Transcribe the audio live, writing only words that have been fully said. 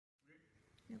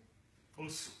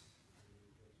Os.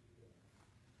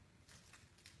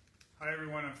 Hi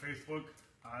everyone on Facebook.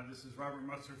 This is Robert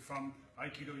Mustard from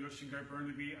Aikido Yoshingai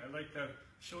Burnaby. I'd like to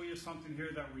show you something here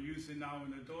that we're using now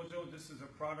in the dojo. This is a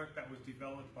product that was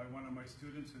developed by one of my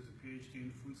students who's a PhD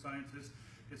in food sciences.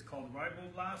 It's called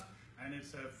Ribose, and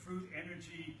it's a fruit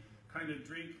energy kind of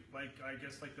drink, like I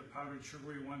guess like the powdered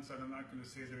sugary ones that I'm not going to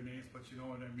say their names, but you know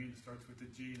what I mean. It starts with the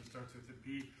G and starts with the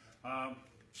P.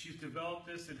 She's developed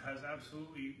this. It has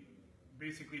absolutely,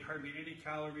 basically hardly any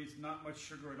calories, not much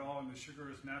sugar at all, and the sugar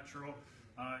is natural.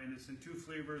 And it's in two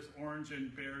flavors, orange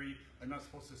and berry. I'm not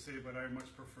supposed to say, but I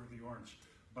much prefer the orange.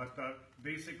 But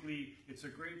basically, it's a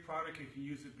great product. You can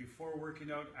use it before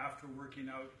working out, after working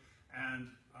out, and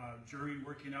during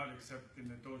working out, except in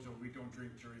the dojo, we don't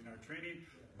drink during our training.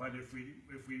 But if we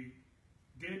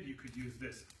did, you could use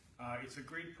this. It's a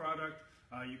great product.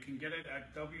 You can get it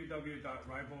at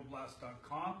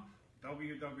www.riboblast.com.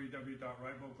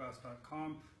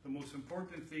 www.riboblast.com. The most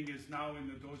important thing is now in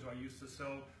the dojo, I used to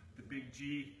sell the big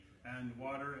G and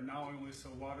water, and now I only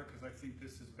sell water because I think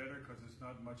this is better because there's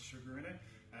not much sugar in it,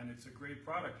 and it's a great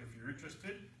product. If you're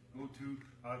interested, go to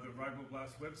the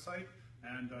Riboblast website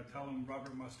and tell them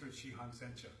Robert Mustard Shihan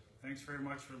sent you. Thanks very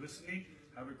much for listening.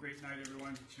 Have a great night,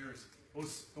 everyone. Cheers.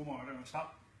 Os, domo,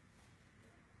 arigatou.